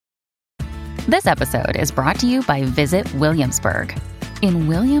This episode is brought to you by Visit Williamsburg. In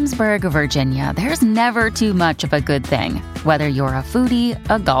Williamsburg, Virginia, there's never too much of a good thing. Whether you're a foodie,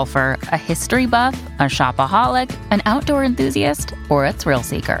 a golfer, a history buff, a shopaholic, an outdoor enthusiast, or a thrill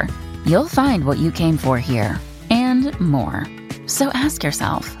seeker, you'll find what you came for here and more. So ask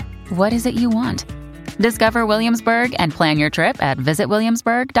yourself, what is it you want? Discover Williamsburg and plan your trip at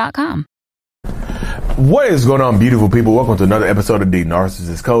visitwilliamsburg.com. What is going on, beautiful people? Welcome to another episode of The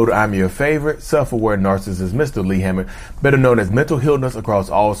Narcissist Code. I'm your favorite self-aware narcissist, Mr. Lee Hammond, better known as Mental Healness across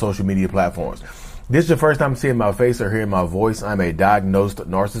all social media platforms. This is your first time seeing my face or hearing my voice. I'm a diagnosed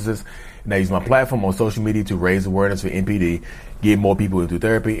narcissist, and I use my platform on social media to raise awareness for NPD, get more people into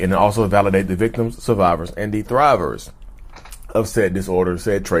therapy, and also validate the victims, survivors, and the thrivers of said disorders,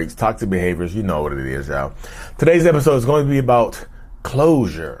 said traits, toxic behaviors. You know what it is, y'all. Today's episode is going to be about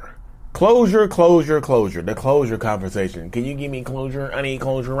closure. Closure. The closure conversation. Can you give me closure? I need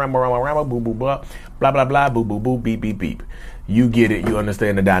closure. Rama, boo, boo, blah, blah, blah, blah, boo, boo, boo, beep, beep, beep. You get it. You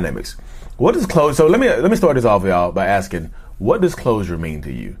understand the dynamics. What is closure? So let me start this off, y'all, by asking, what does closure mean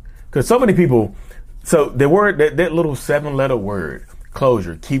to you? Because so many people, so the word, that little 7-letter word,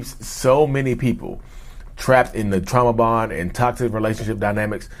 closure, keeps so many people trapped in the trauma bond and toxic relationship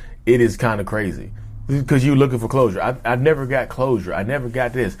dynamics. It is kind of crazy. Because you're looking for closure. I never got closure. I never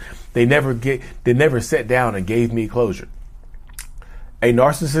got this. They never sat down and gave me closure. A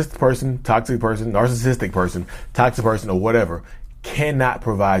narcissistic person, toxic person, narcissistic person, toxic person, or whatever, cannot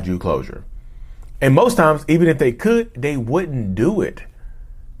provide you closure. And most times, even if they could, they wouldn't do it.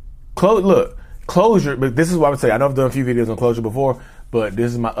 Closure, but this is what I would say. I know I've done a few videos on closure before, but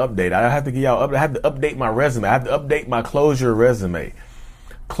this is my update. I have to give y'all, I have to update my resume. I have to update my closure resume.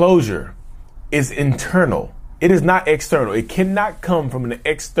 Closure is internal. It is not external. It cannot come from an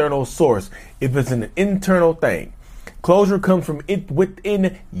external source if it's an internal thing. Closure comes from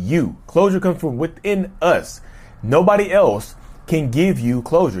within you. Closure comes from within us. Nobody else can give you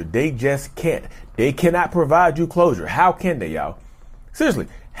closure. They just can't. They cannot provide you closure. How can they, y'all? Seriously,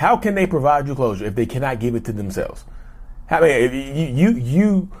 how can they provide you closure if they cannot give it to themselves?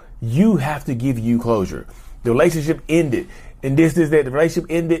 You have to give you closure. The relationship ended. And that the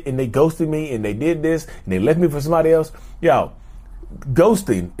relationship ended and they ghosted me and they did this and they left me for somebody else. Yo,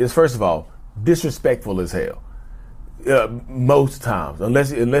 ghosting is, first of all, disrespectful as hell. Most times,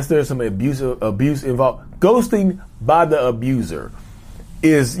 unless there's some abuse involved. Ghosting by the abuser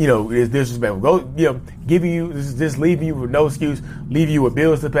is disrespectful. Giving you, just leaving you with no excuse, leaving you with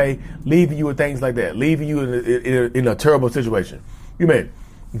bills to pay, leaving you with things like that, leaving you in a terrible situation.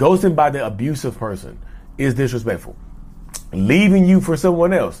 Ghosting by the abusive person is disrespectful. Leaving you for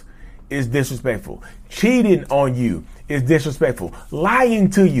someone else is disrespectful. Cheating on you is disrespectful. Lying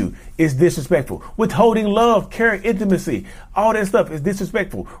to you is disrespectful. Withholding love, care, intimacy, all that stuff is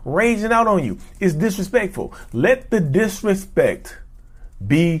disrespectful. Raging out on you is disrespectful. Let the disrespect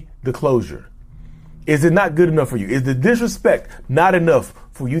be the closure. Is it not good enough for you? Is the disrespect not enough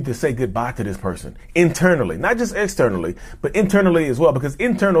for you to say goodbye to this person internally, not just externally, but internally as well? Because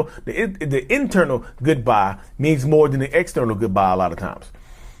the internal goodbye means more than the external goodbye a lot of times.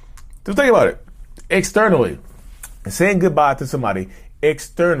 So think about it. Externally, saying goodbye to somebody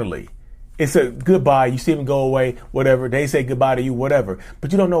externally, it's a goodbye. You see them go away, whatever. They say goodbye to you, whatever.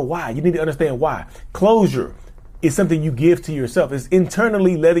 But you don't know why. You need to understand why. Closure is something you give to yourself. It's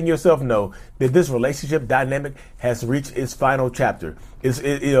internally letting yourself know that this relationship dynamic has reached its final chapter. This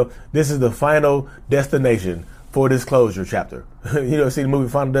is the final destination for this closure chapter. See the movie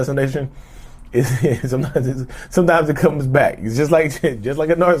Final Destination? Sometimes it comes back. It's just like a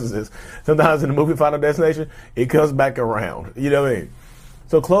narcissist. Sometimes in the movie Final Destination, it comes back around. You know what I mean?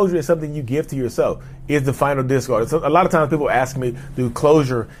 So closure is something you give to yourself. Is the final discard. So a lot of times people ask me, do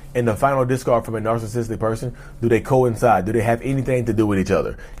closure and the final discard from a narcissistic person, do they coincide? Do they have anything to do with each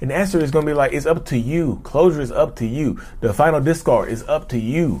other? And the answer is going to be like, it's up to you. Closure is up to you. The final discard is up to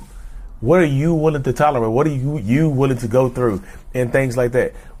you. What are you willing to tolerate? What are you willing to go through and things like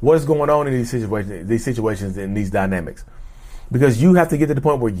that? What is going on in these situations and these dynamics? Because you have to get to the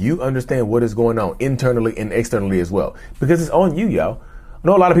point where you understand what is going on internally and externally as well. Because it's on you, y'all. I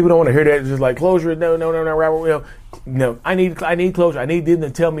know a lot of people don't want to hear that. It's just like closure. No. I need closure. I need them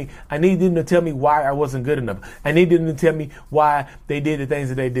to tell me. I need them to tell me why I wasn't good enough. I need them to tell me why they did the things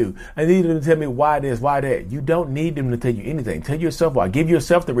that they do. I need them to tell me why this, why that. You don't need them to tell you anything. Tell yourself why. Give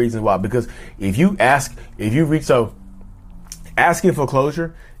yourself the reasons why. Because asking for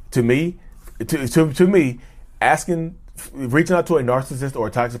closure to me, reaching out to a narcissist or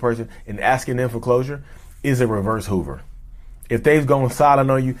a toxic person and asking them for closure is a reverse Hoover. If they've gone silent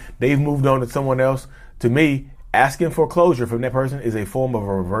on you, they've moved on to someone else. To me, Asking for closure from that person is a form of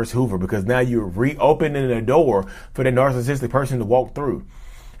a reverse Hoover, because now you're reopening the door for that narcissistic person to walk through.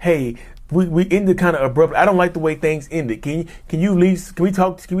 Hey, we ended kind of abruptly. I don't like the way things ended. Can you at least, can we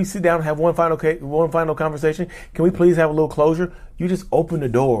talk? Can we sit down and have one final conversation? Can we please have a little closure? You just open the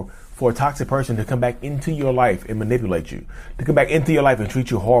door for a toxic person to come back into your life and manipulate you, to come back into your life and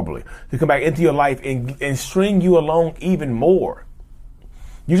treat you horribly, to come back into your life and string you along even more.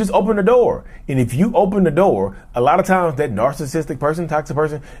 You just open the door. And if you open the door, a lot of times that narcissistic person, toxic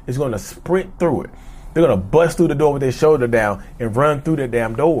person, is going to sprint through it. They're going to bust through the door with their shoulder down and run through that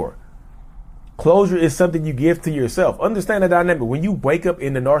damn door. Closure is something you give to yourself. Understand the dynamic. When you wake up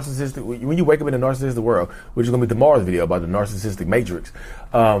in the narcissistic world, which is going to be tomorrow's video about the narcissistic matrix.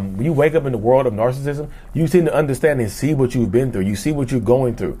 When you wake up in the world of narcissism, you tend to understand and see what you've been through. You see what you're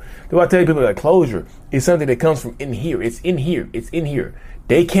going through. That's why I tell people that closure is something that comes from in here. It's in here. It's in here.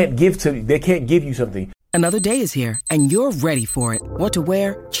 They can't give you something. Another day is here and you're ready for it. What to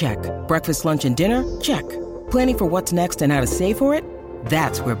wear? Check. Breakfast, lunch, and dinner? Check. Planning for what's next and how to save for it?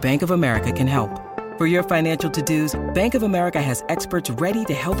 That's where Bank of America can help. For your financial to-dos, Bank of America has experts ready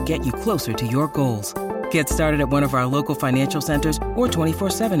to help get you closer to your goals. Get started at one of our local financial centers or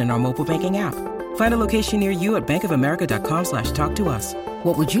 24/7 in our mobile banking app. Find a location near you at bankofamerica.com/talktous.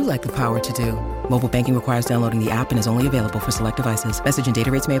 What would you like the power to do? Mobile banking requires downloading the app and is only available for select devices. Message and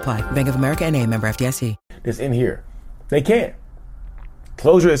data rates may apply. Bank of America N.A., member FDIC. That's in here. They can't.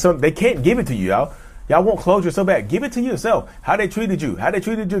 Closure is something, they can't give it to you, y'all. Y'all want closure so bad. Give it to yourself. How they treated you, how they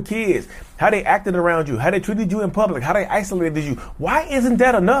treated your kids, how they acted around you, how they treated you in public, how they isolated you. Why isn't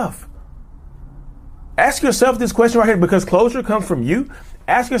that enough? Ask yourself this question right here, because closure comes from you.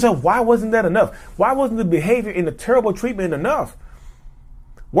 Ask yourself, why wasn't that enough? Why wasn't the behavior and the terrible treatment enough?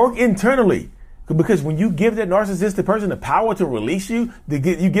 Work internally. Because when you give that narcissistic person the power to release you, you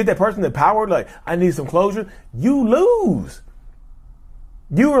give that person the power, like, I need some closure, you lose.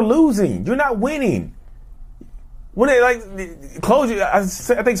 You are losing. You're not winning. When they like closure, I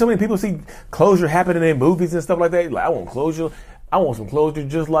think so many people see closure happening in movies and stuff like that. Like, I want closure. I want some closure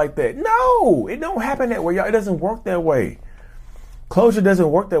just like that. No, it don't happen that way, y'all. It doesn't work that way. Closure doesn't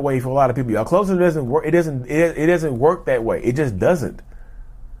work that way for a lot of people, y'all. Closure doesn't work. It doesn't work that way. It just doesn't.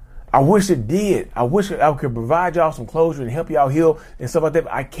 I wish it did. I wish I could provide y'all some closure and help y'all heal and stuff like that,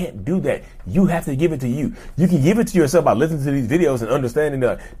 but I can't do that. You have to give it to you. You can give it to yourself by listening to these videos and understanding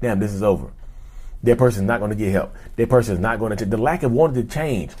that, damn, this is over. That person's not going to get help. That person is not going to, the lack of wanting to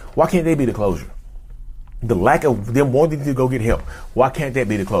change. Why can't they be the closure? The lack of them wanting to go get help. Why can't that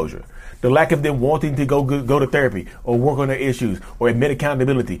be the closure? The lack of them wanting to go to therapy or work on their issues or admit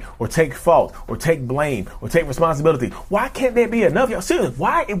accountability or take fault or take blame or take responsibility. Why can't that be enough? Y'all seriously,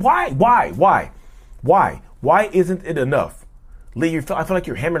 why isn't it enough? Lee, I feel like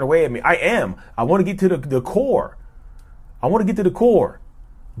you're hammering away at me. I am. I want to get to the core. I want to get to the core.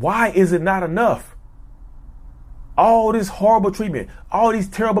 Why is it not enough? All this horrible treatment, all these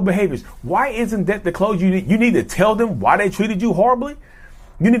terrible behaviors. Why isn't that the closure you need? You need to tell them why they treated you horribly.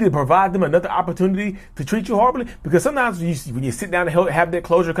 You need to provide them another opportunity to treat you horribly, because sometimes when you sit down and have that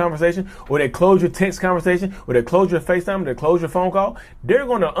closure conversation or that closure text conversation or that closure FaceTime or that closure phone call, they're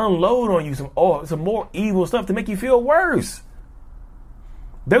going to unload on you some more evil stuff to make you feel worse.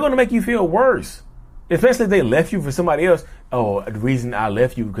 They're going to make you feel worse. Especially if they left you for somebody else. Oh, the reason I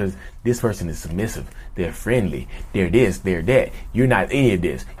left you because this person is submissive. They're friendly. They're this, they're that. You're not any of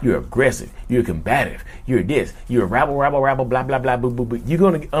this. You're aggressive. You're combative. You're this. You're rabble, blah, blah, blah, boo, boo, boo. You're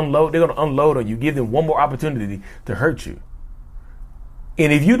going to unload. They're going to unload on you. Give them one more opportunity to hurt you.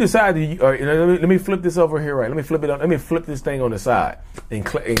 And if you decide to, let me flip this over here, right? Let me flip this thing on the side and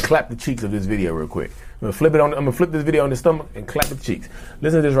clap the cheeks of this video real quick. I'm going to flip this video on the stomach and clap the cheeks.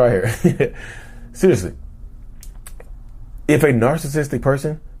 Listen to this right here. Seriously, if a narcissistic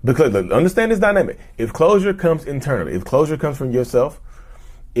person, because understand this dynamic, if closure comes internally, if closure comes from yourself,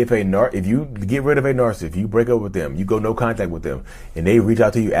 if you get rid of a narcissist, if you break up with them, you go no contact with them, and they reach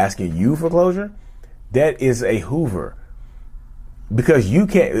out to you asking you for closure, that is a Hoover. Because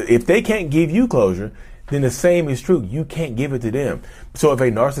if they can't give you closure, then the same is true. You can't give it to them. So if a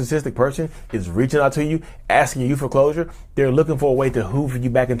narcissistic person is reaching out to you, asking you for closure, they're looking for a way to hoover you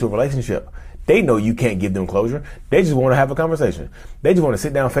back into a relationship. They know you can't give them closure. They just want to have a conversation. They just want to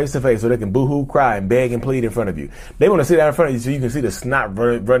sit down face to face so they can boo-hoo, cry, and beg and plead in front of you. They want to sit down in front of you so you can see the snot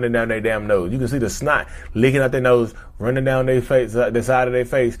running down their damn nose. You can see the snot leaking out their nose, running down their face, the side of their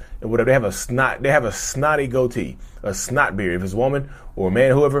face, and whatever. They have a snotty goatee, a snot beard. If it's a woman or a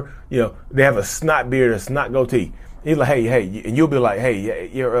man, whoever, they have a snot beard, a snot goatee. He's like, hey, and you'll be like, hey,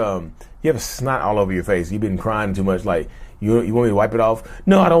 you have a snot all over your face. You've been crying too much, like, You want me to wipe it off?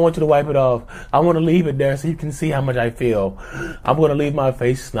 No, I don't want you to wipe it off. I want to leave it there so you can see how much I feel. I'm going to leave my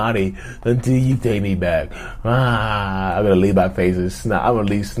face snotty until you take me back. I'm going to leave my face as snot. I'm going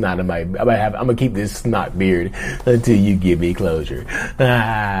to leave snot in my, I'm going to keep this snot beard until you give me closure.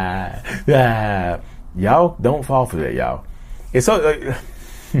 Y'all don't fall for that, y'all. It's so,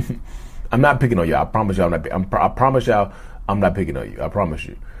 I'm not picking on y'all. I promise y'all I promise y'all I'm not picking on you. I promise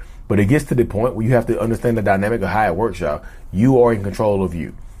you. But it gets to the point where you have to understand the dynamic of how it works, y'all. You are in control of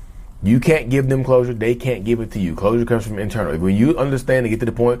you. You can't give them closure. They can't give it to you. Closure comes from internal. When you understand and get to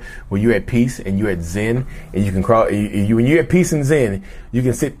the point where you're at peace and you're at zen, and you can when you're at peace and zen, you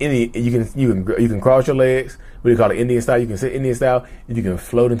can sit you can cross your legs. What do you call it? Indian style. You can sit Indian style and you can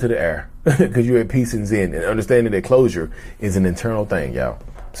float into the air because you're at peace and zen, and understanding that closure is an internal thing, y'all.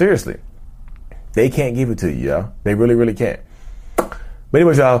 Seriously, they can't give it to you, y'all. They really, really can't. But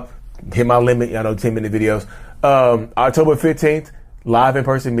anyways, y'all, hit my limit. Y'all know 10-minute videos. October 15th. Live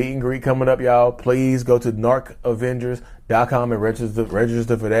in-person meet and greet coming up, y'all. Please go to narcavengers.com and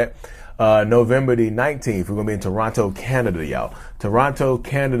register for that. November the 19th, we're going to be in Toronto, Canada, y'all. Toronto,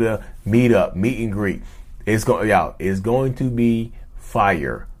 Canada meet and greet. It's going to be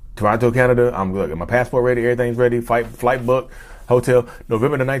fire. Toronto, Canada. I'm good. Got my passport ready. Everything's ready. Flight booked. Hotel.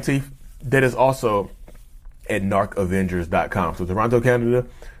 November the 19th. That is also at narcavengers.com. So Toronto, Canada,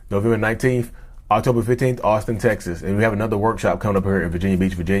 November 19th. October 15th, Austin, Texas. And we have another workshop coming up here in Virginia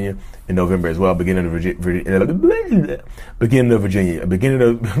Beach, Virginia in November as well. Beginning of November,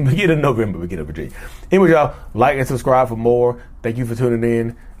 beginning of Virginia. Anyway, y'all, like and subscribe for more. Thank you for tuning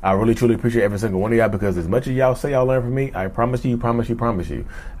in. I really, truly appreciate every single one of y'all, because as much as y'all say y'all learn from me, I promise you,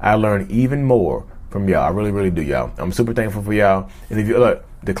 I learn even more from y'all. I really, really do, y'all. I'm super thankful for y'all. And if you look,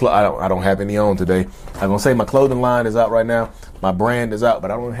 I don't have any on today. I'm gonna say my clothing line is out right now. My brand is out, but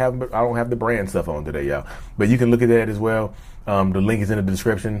I don't have the brand stuff on today, y'all. But you can look at that as well. The link is in the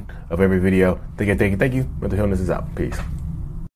description of every video. Thank you. Mental Healness is out. Peace.